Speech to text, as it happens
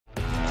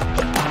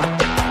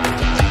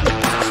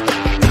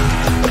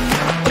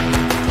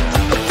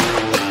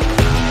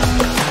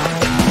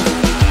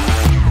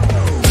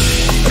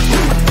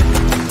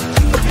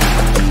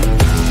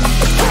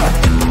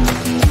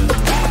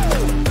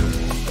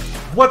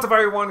What's up,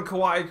 everyone?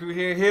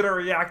 Kawaii here to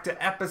react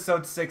to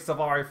episode 6 of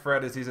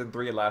Arifureta Season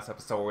 3, last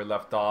episode where we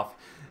left off.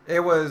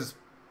 It was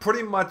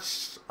pretty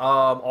much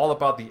all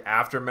about the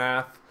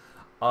aftermath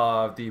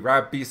of the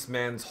Rat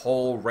Beastman's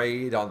whole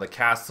raid on the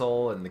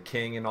castle and the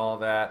king and all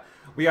that.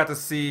 We got to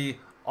see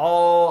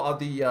all of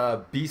the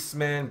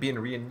Beastmen being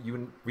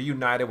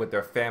reunited with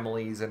their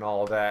families and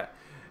all that.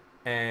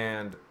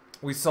 And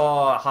we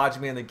saw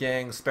Hajime and the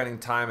gang spending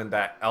time in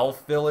that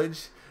elf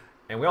village.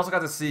 And we also got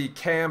to see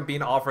Cam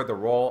being offered the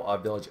role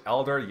of village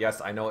elder. Yes,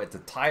 I know it's a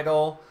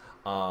title.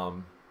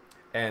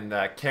 And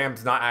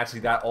Cam's not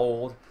actually that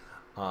old.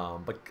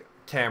 But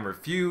Cam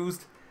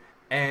refused.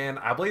 And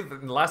I believe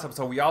in the last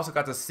episode, we also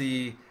got to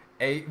see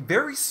a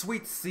very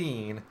sweet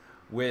scene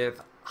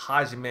with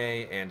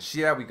Hajime and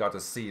Shia. We got to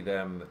see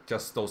them,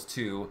 just those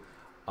two,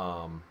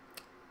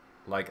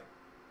 like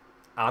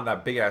on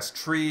that big ass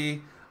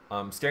tree.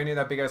 Staring at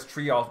that big ass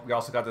tree. We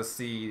also got to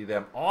see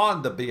them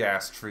on the big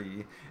ass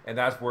tree, and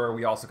that's where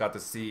we also got to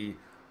see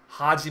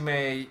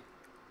Hajime,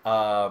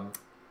 Shia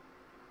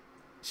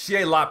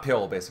lap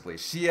pillow, basically.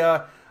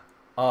 Shia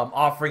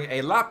offering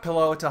a lap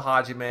pillow to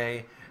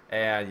Hajime,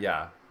 and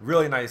yeah,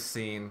 really nice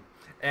scene.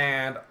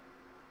 And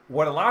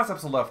what the last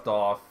episode left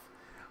off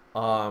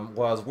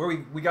was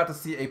where we got to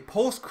see a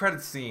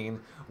post-credit scene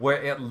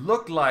where it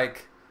looked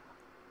like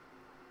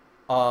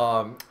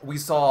we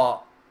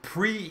saw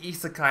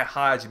pre-Isekai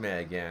Hajime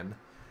again,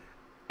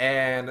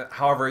 and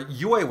however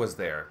YUE was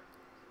there.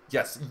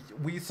 Yes,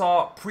 we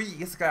saw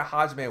pre-Isekai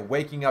Hajime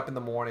waking up in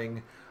the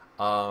morning.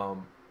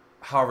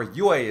 However,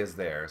 YUE is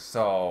there.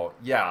 So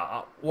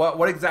yeah,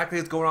 what exactly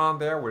is going on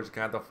there? We're just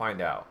gonna have to find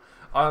out.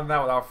 Other than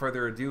that, without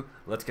further ado,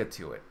 let's get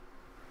to it.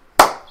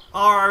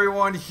 Alright,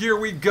 everyone, here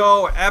we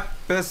go.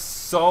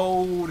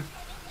 Episode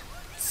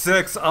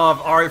 6 of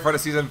Arifureta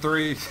Season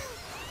 3.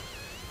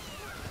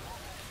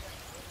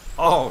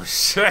 Oh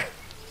shit.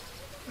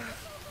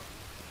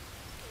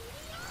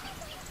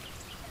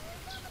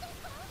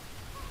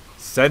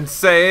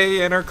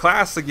 Sensei in her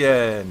class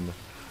again.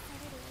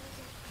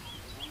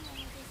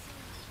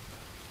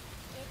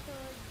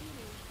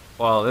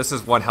 Well, this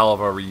is one hell of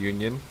a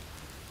reunion.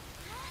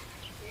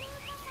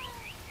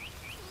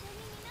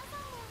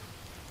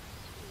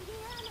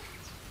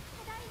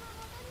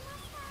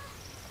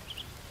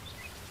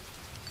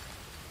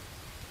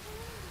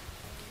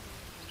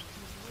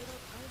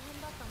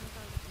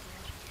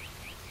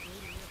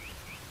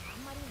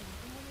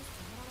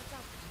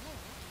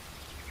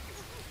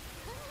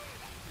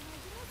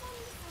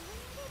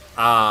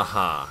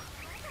 Uh-huh.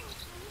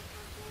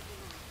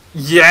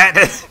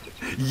 Yet!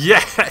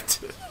 Yet!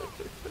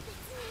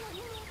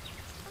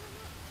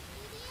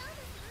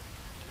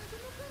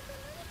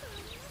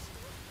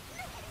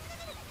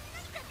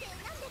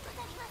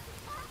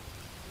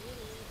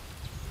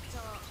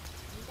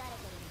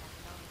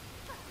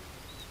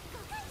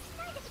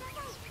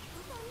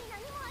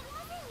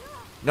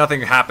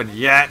 Nothing happened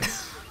yet.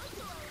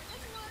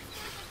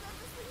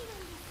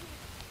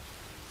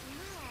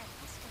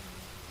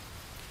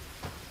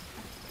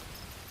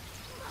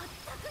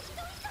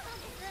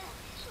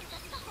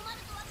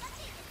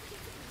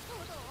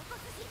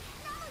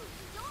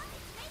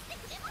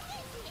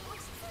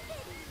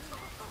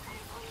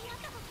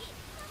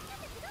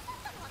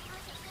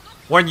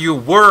 When you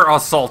were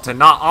assaulted,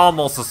 not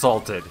almost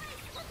assaulted.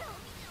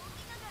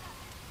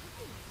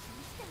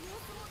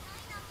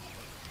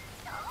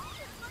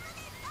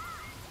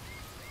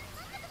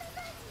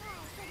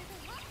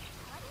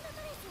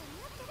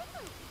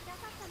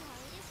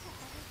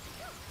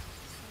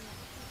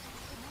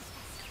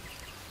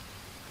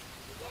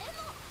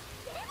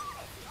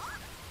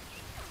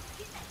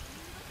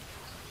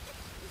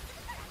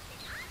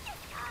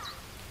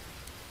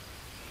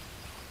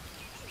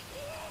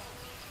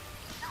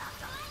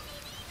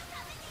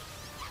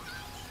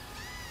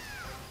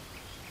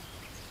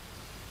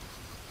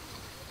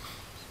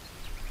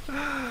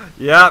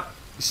 Yep,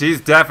 she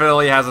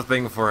definitely has a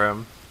thing for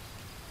him.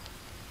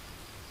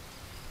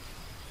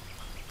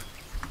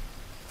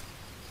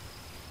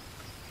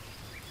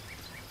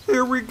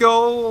 Here we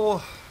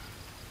go.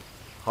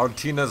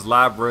 Hartina's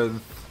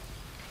Labyrinth.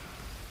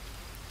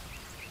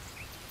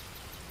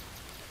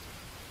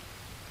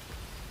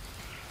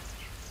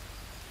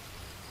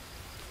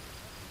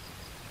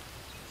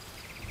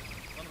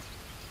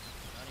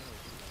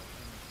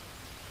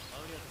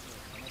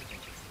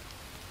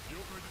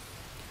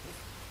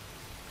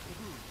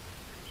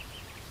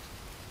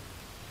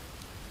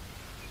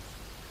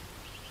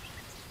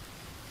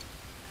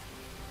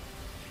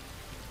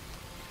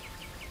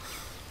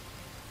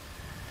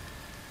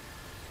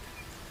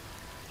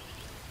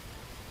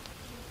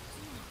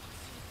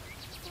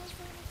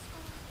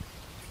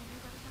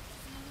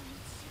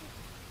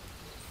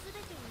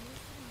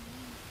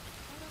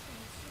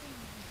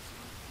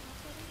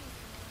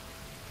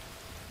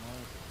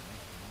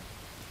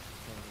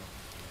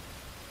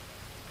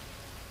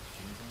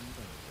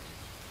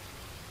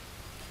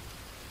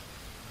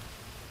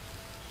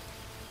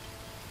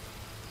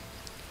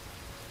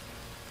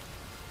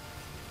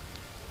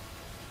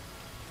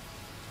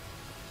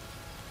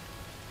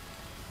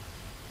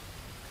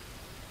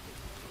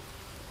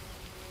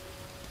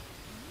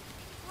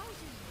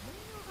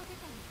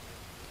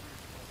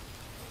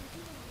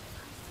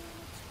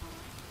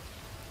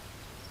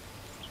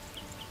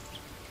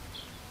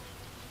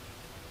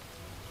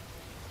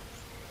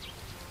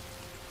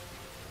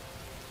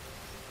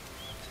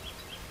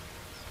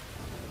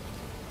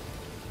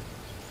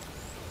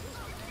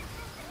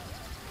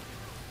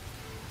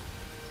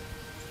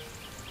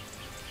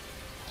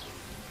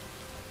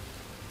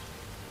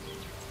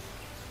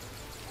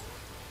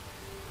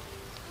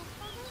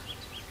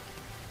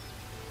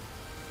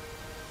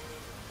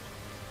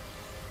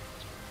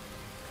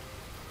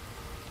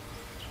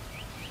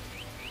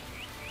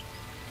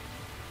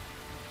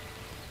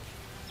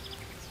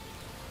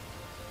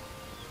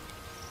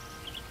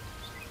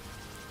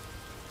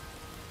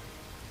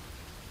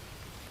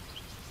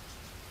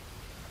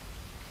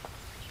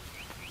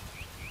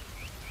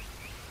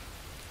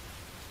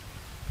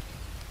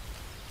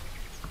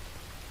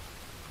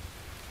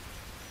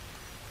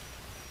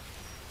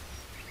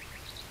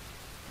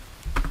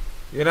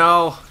 You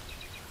know,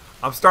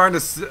 I'm starting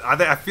to.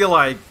 I feel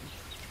like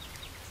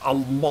a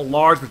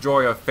large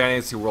majority of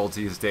fantasy worlds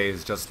these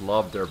days just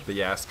love their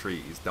BS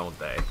trees, don't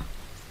they?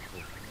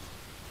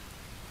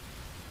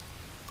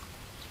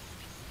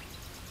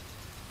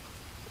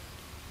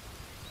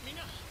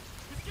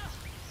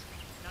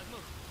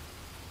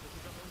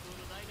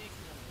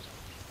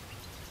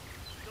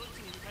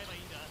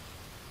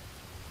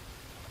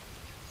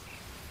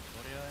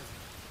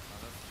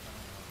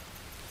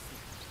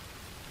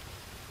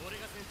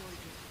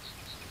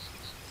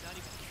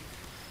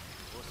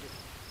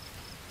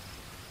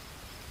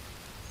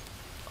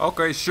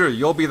 Okay, sure,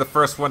 you'll be the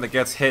first one that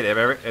gets hit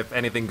if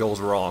anything goes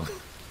wrong.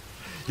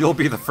 You'll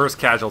be the first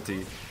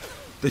casualty.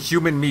 The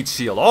human meat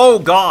shield. Oh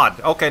god!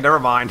 Okay, never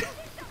mind.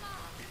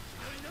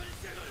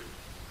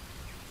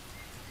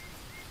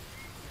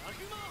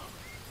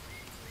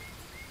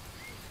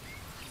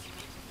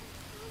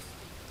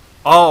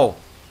 Oh!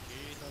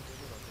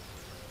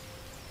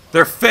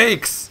 They're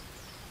fakes!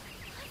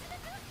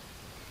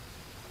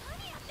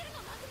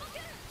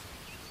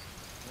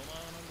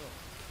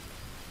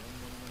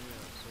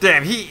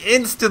 Damn, he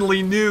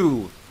instantly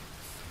knew!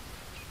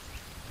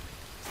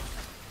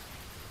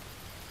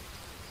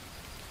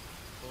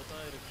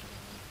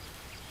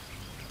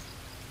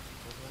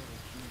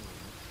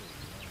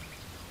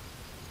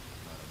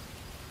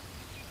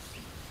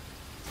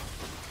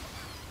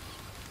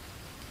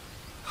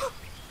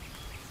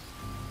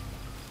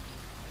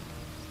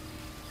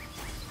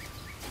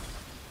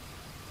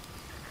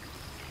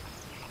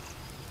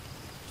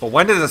 But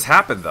when did this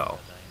happen, though?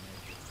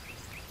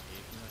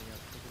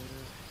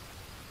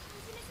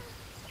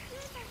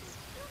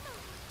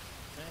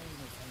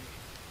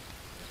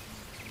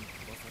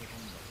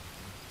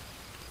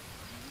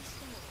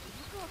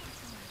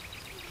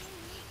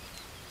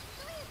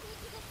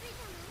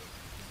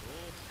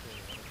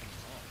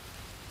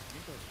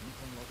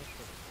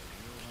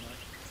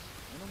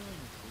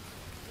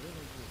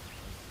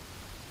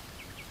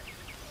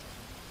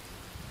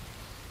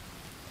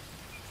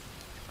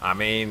 I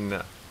mean,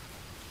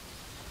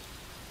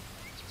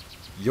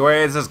 YUE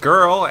is his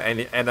girl,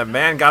 and a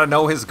man gotta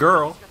know his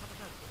girl.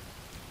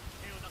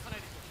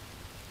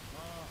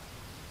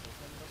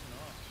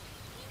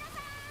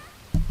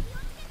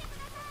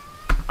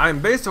 I'm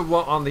based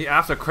on the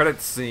after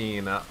credits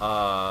scene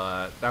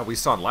that we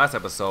saw in the last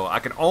episode. I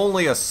can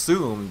only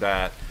assume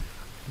that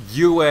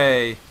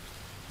YUE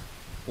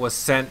was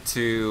sent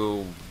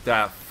to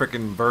that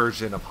freaking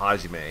version of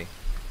Hajime.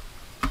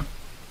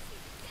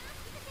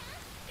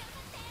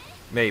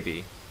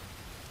 Maybe.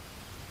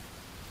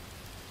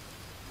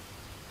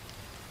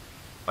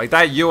 Like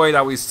that YUE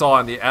that we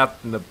saw in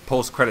the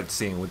post-credit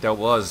scene, that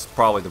was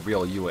probably the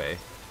real YUE.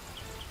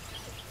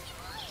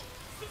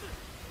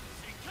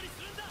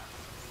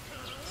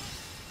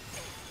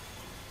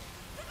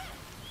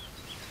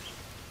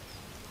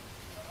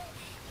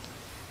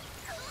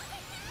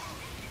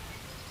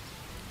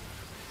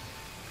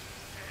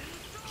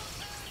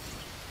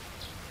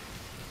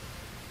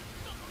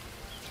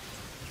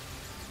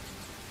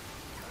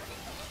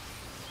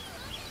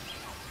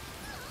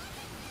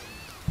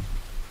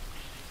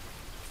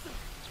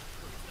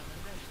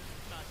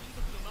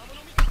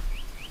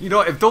 You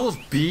know, if those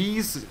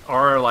bees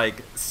are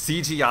like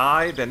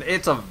CGI, then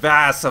it's a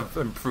vast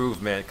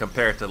improvement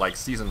compared to like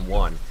season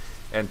 1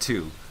 and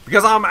 2.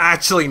 Because I'm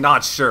actually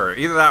not sure.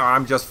 Either that or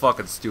I'm just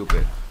fucking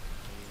stupid.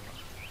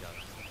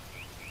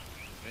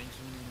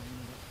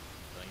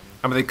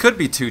 I mean, they could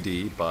be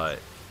 2D, but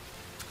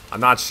I'm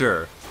not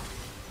sure.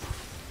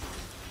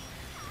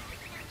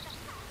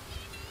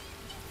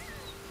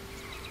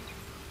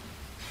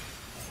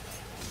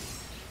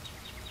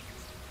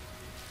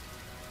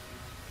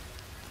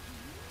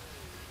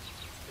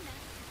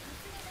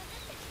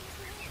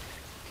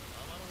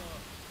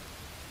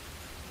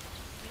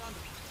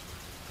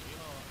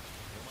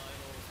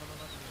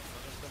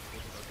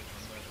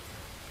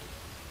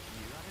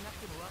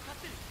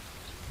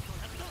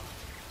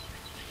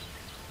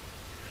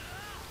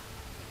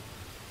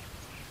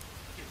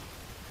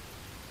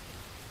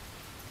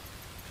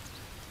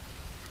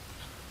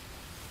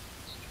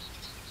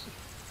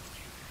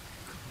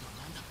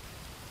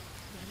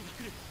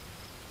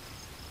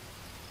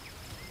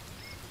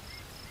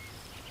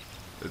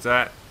 Is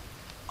that...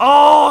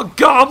 Oh,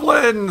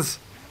 goblins!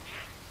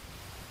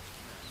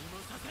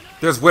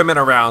 There's women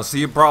around, so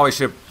you probably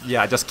should,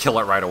 yeah, just kill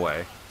it right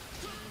away.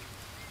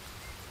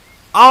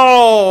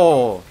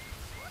 Oh!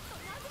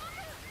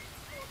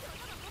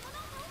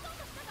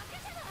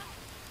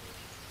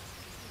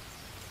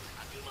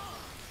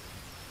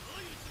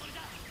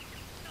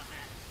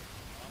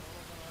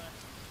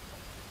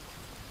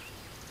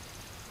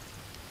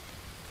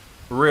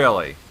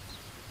 Really?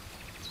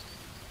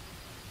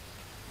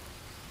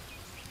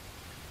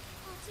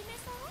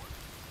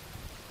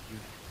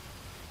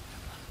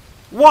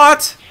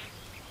 What?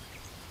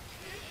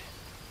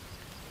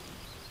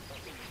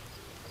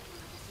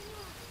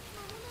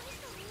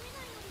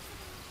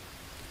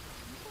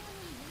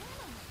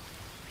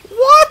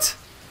 What?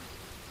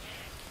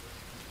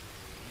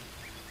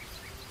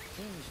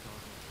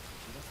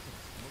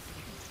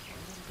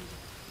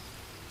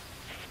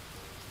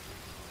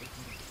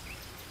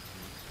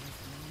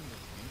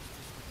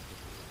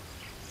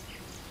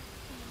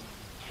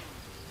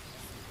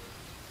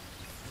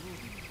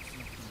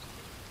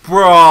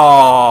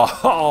 Bro,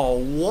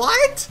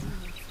 what?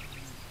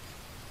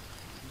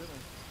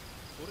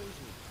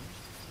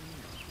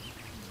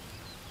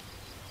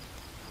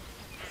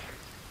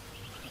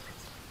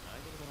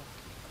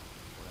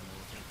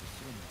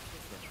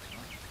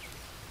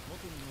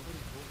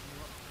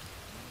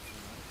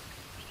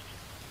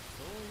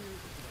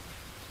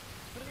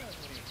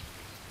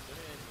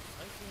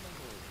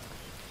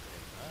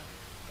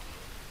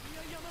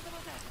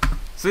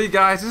 See,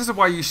 guys, this is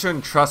why you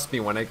shouldn't trust me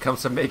when it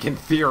comes to making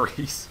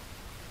theories.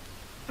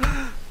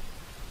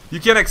 You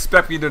can't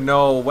expect me to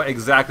know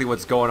exactly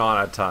what's going on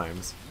at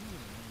times.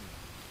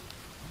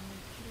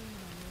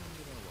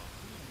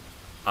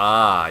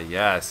 Ah,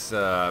 yes,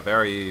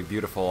 very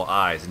beautiful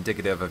eyes,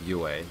 indicative of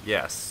YUE.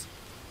 Yes.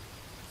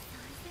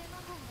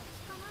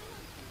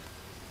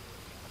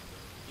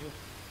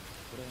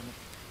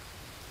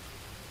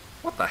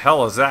 What the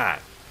hell is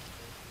that?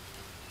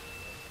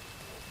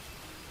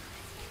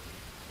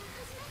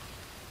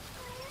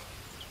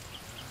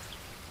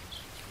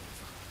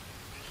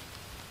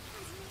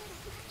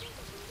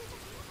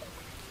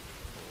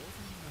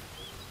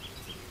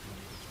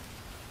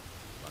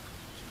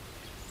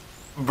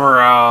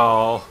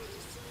 Bro.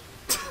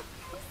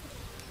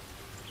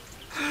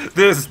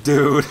 This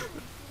dude.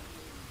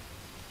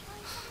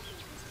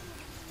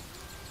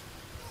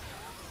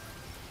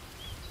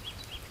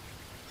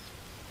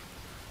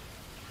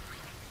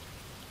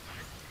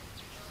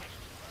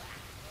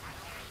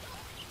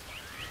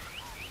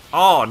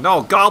 Oh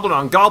no, goblin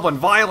on goblin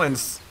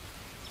violence.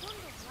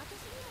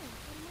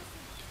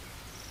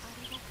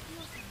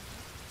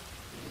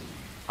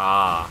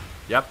 Ah,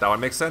 yep, that one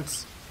makes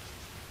sense.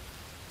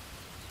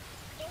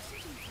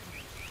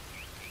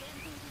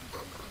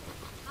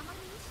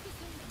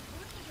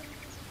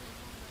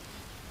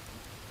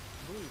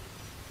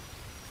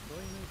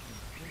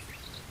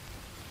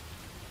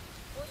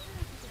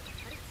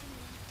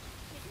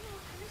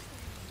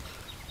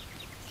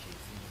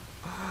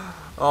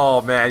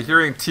 Oh man,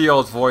 hearing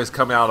Teal's voice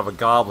come out of a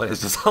goblin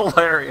is just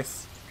hilarious.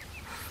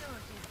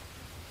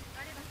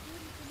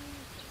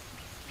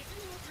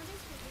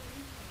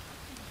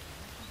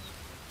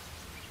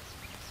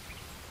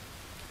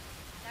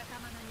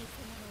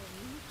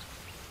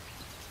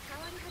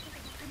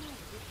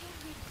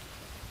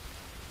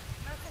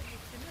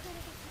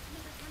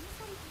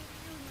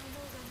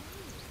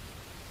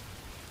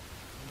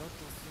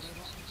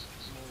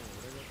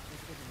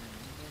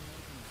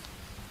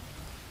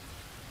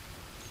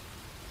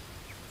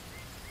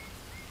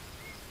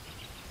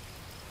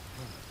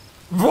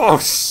 Whoa!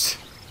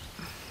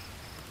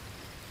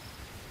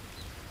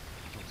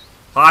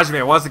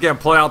 Hajime once again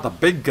pulling out the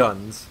big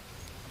guns.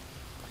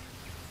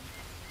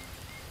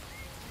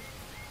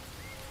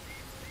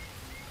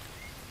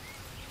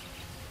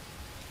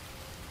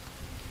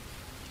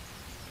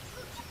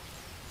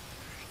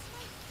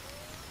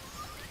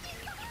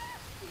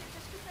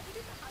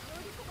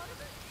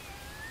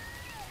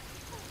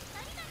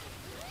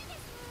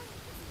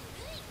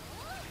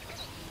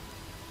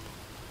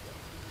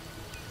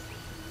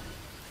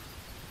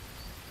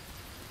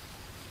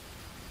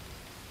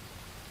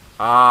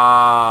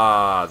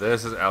 Ah,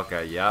 this is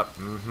okay. Yep.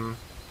 Mm-hmm.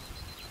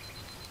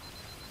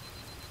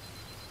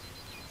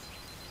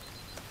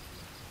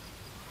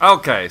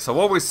 Okay, so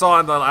what we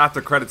saw in the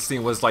after credits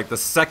scene was like the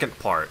second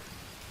part,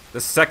 the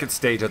second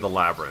stage of the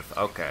labyrinth.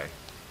 Okay.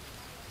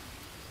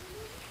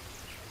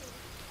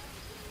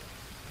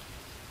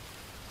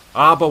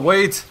 Ah, but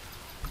wait.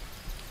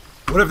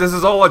 What if this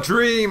is all a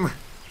dream?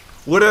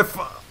 What if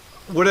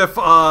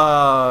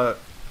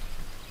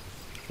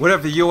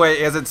the YUE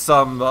isn't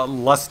some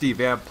lusty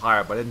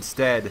vampire, but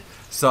instead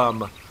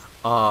some,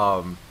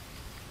 Hajime's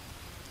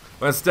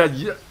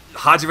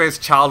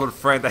childhood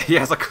friend that he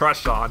has a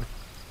crush on?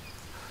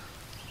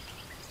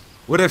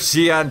 What if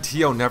she and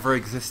Tio never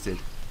existed?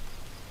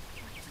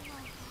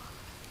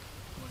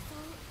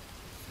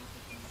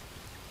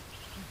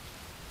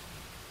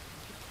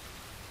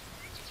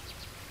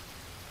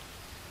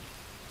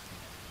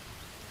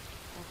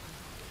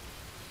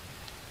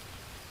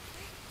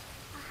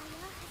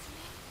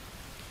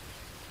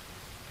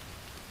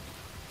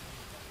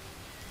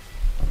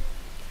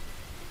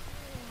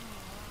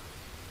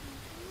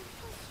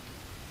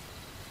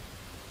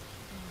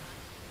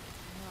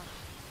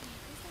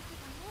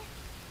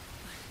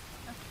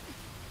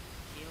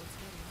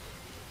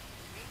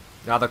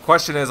 Now the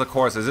question is, of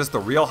course, is this the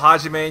real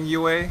Hajime and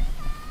YUE?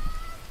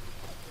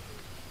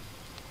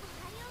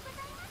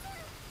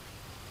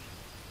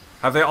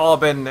 Have they all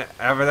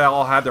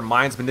had their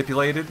minds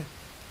manipulated?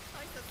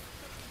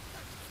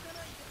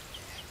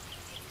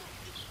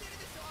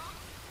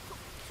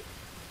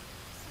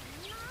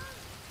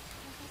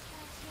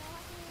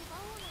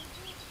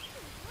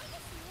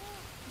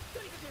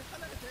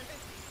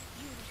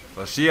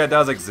 Well, Shia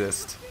does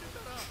exist.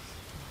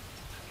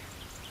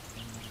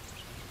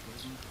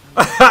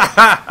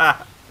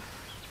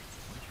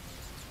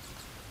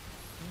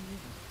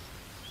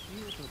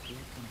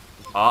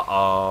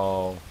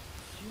 Uh-oh.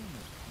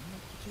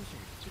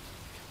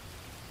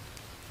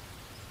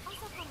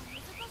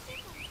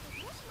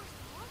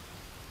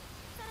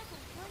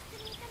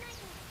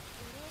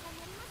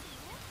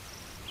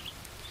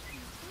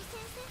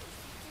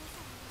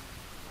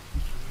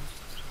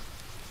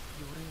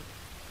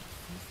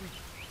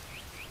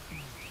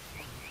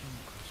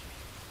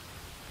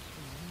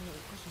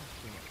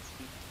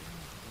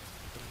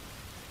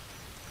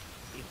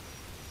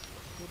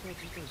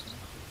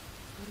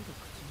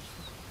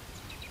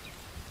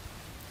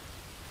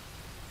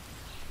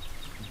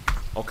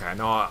 Okay, I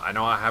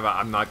know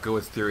I'm not good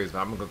with theories, but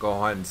I'm gonna go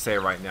ahead and say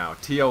it right now.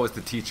 Tio is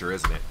the teacher,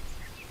 isn't it?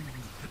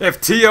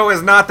 If Tio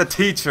is not the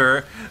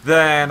teacher,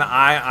 then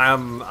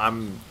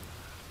I'm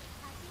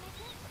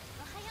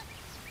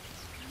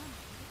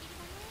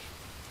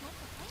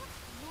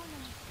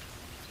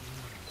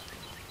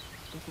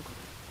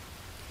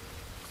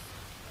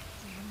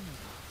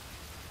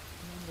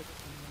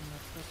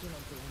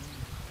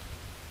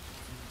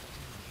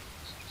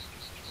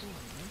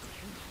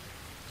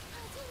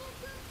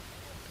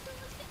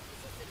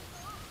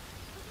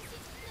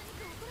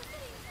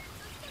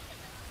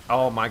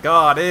oh my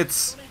god,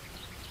 it's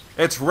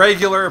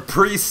regular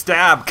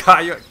pre-stab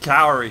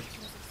Kaori.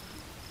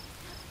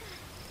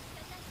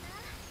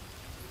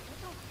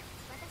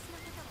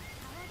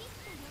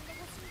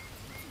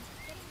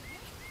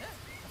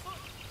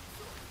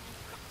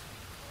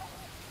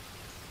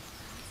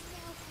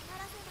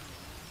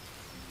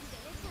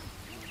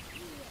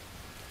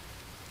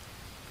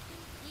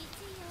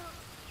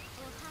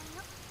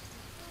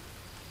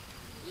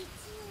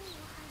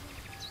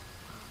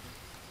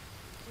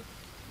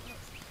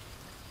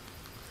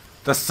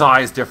 The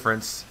size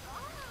difference.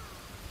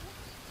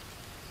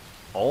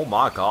 Oh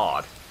my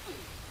god.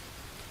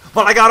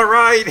 But I got it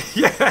right!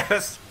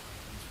 Yes!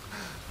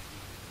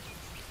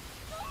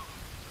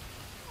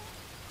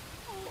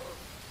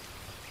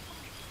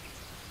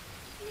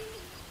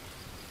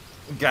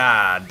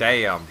 God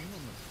damn.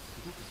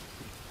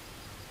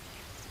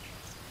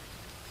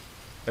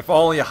 If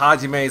only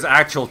Hajime's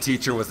actual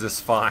teacher was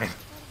this fine.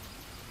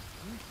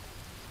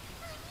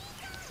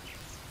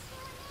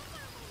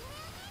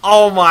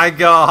 Oh my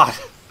god!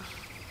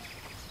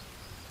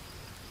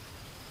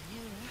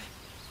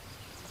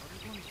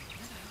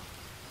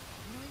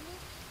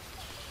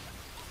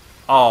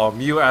 Oh,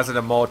 Mew as an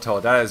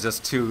Emoto, that is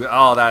just too,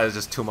 oh, that is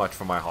just too much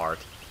for my heart.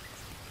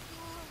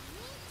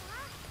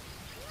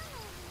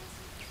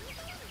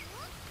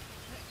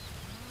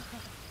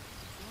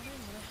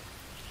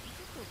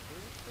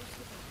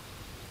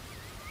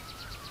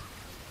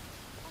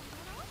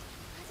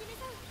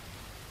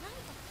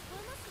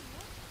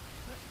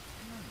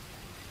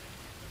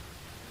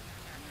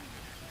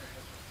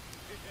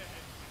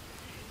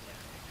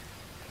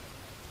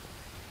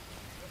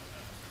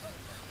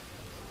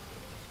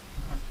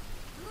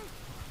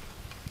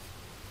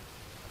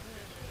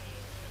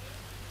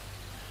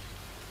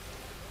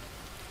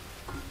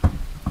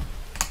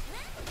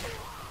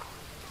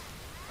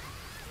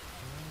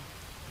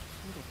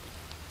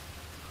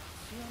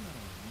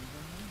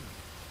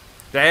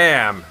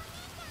 Damn.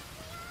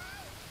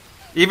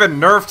 Even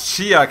nerfed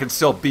Shia can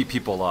still beat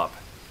people up.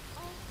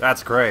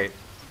 That's great.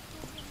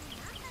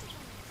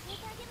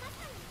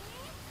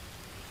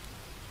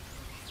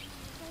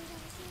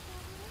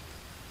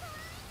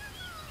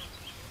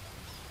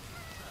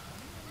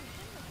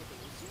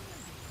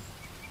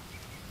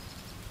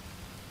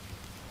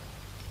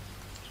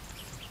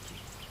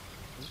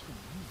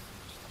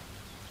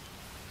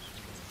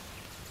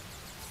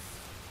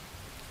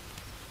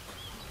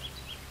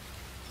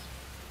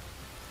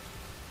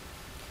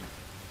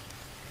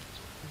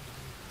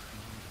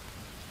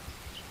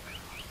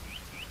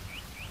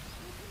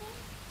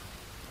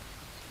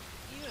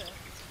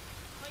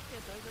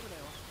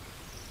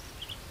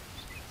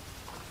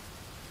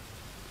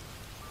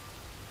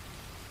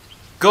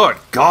 Good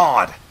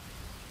God!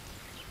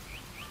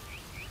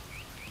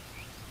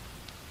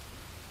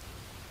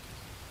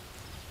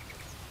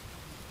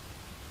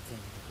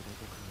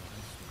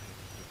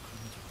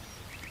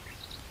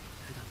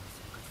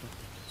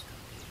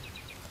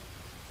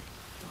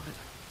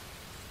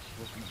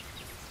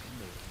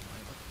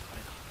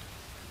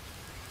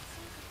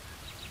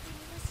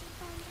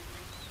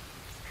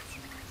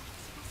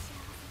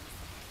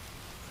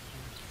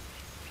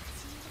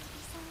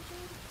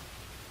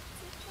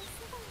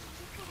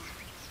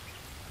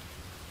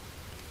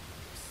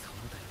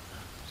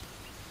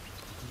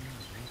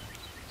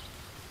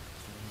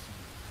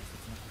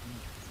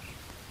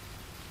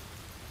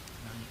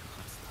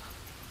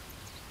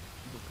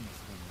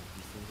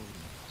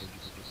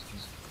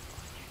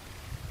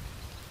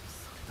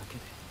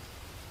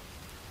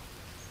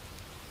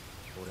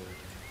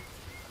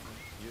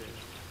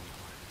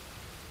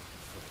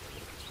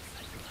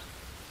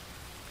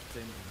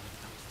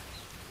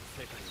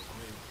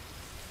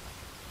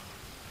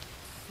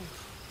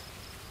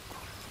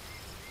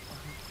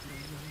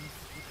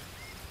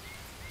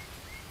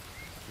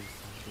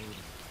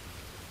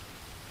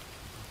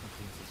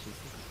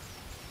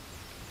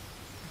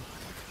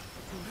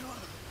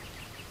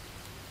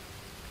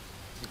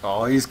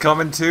 Oh, he's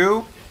coming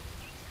too?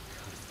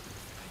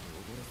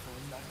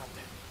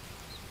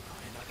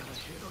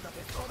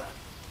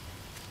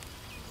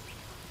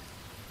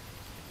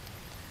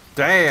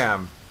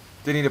 Damn!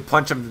 Didn't need to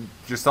punch him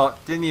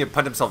yourself. Didn't need to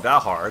punch himself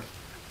that hard.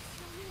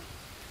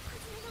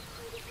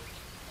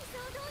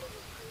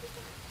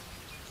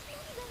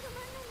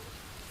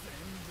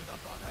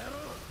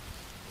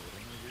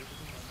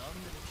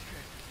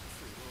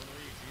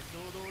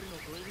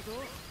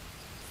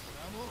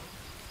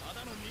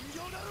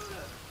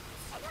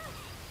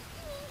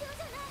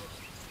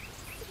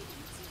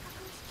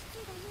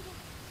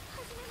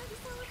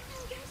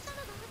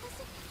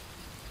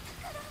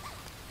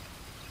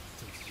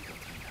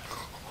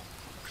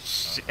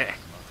 Shit.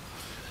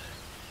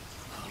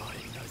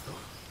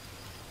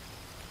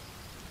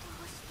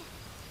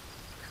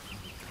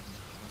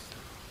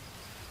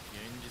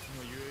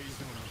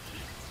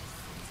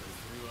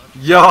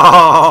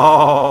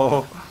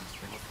 Yo!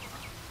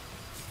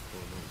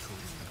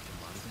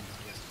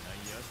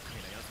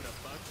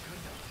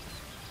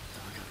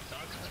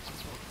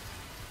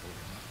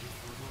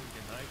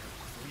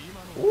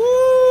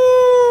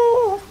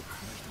 Woo!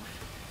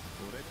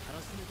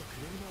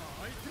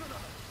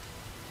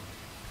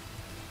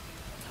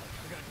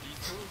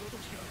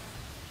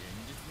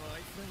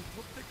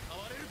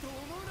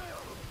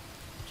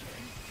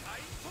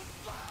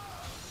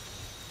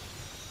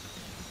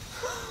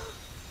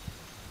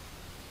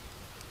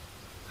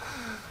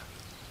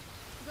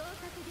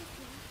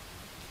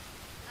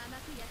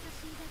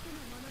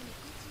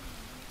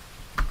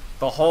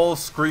 The whole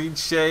screen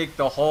shake,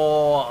 the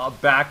whole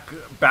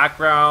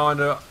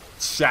background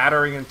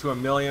shattering into a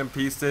million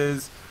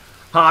pieces.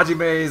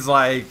 Hajime's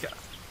like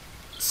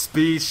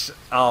speech.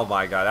 Oh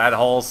my god, that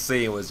whole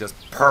scene was just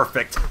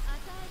perfect.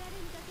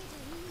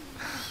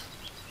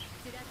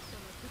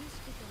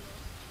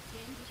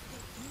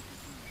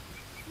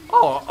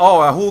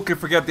 Oh, who could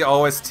forget the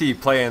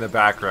OST playing in the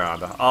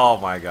background? Oh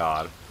my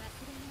god.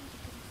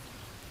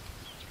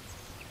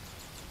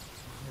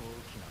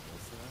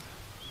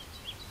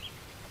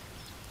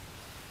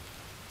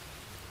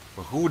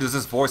 But who does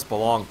this voice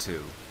belong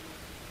to?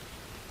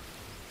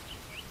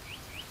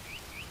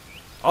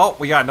 Oh,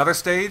 we got another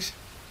stage?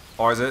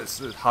 Or is it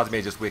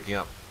Hajime just waking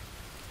up?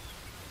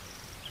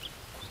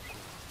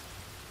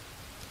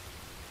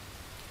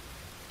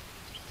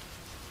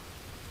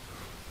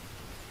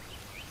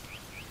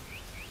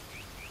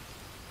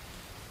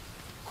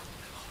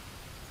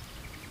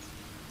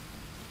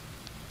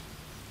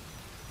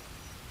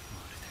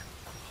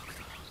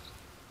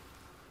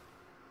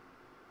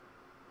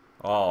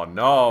 Oh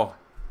no.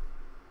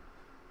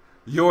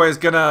 YUE is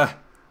gonna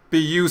be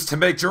used to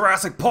make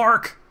Jurassic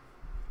Park!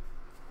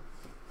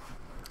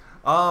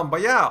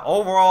 But yeah,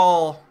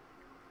 overall,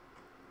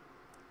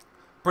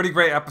 pretty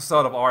great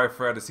episode of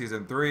Arifureta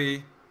Season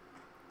 3.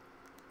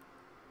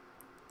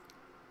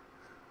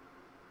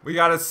 We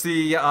gotta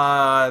see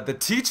the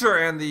teacher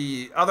and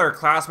the other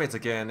classmates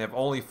again, if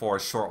only for a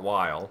short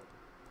while.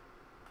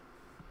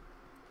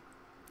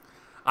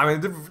 I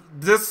mean,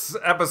 this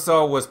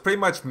episode was pretty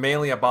much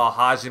mainly about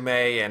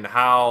Hajime and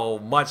how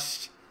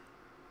much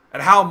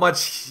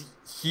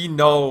he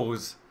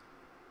knows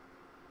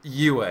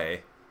YUE.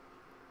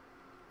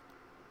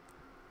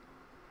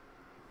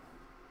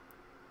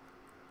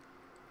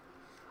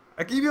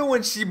 Like, even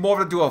when she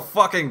morphed into a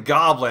fucking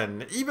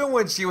goblin, even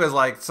when she was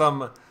like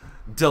some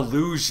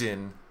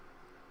delusion,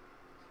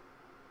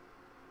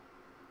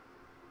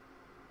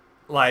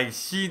 like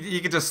he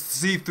could just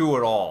see through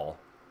it all.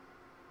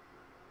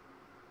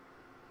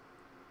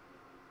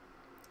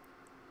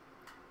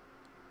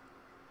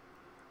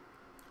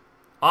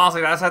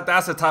 Honestly,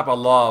 that's the type of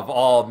love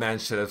all men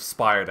should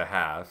aspire to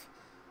have.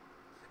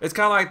 It's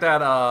kind of like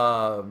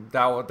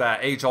that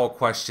age-old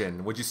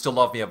question: would you still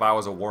love me if I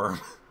was a worm?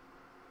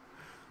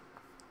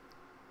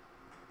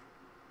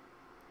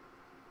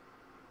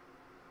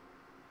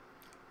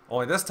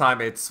 Only this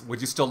time it's,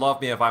 would you still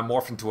love me if I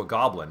morphed into a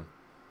goblin?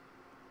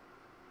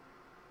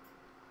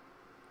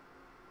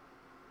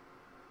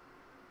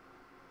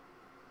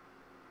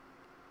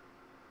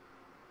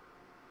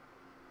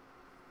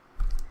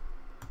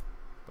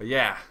 But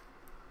yeah.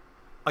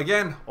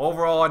 Again,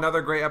 overall,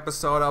 another great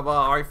episode of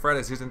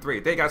Arifureta Season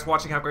 3. Thank you guys for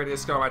watching. Have a great day.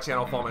 Subscribe to my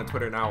channel. Follow me on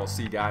Twitter. And I will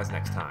see you guys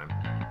next time.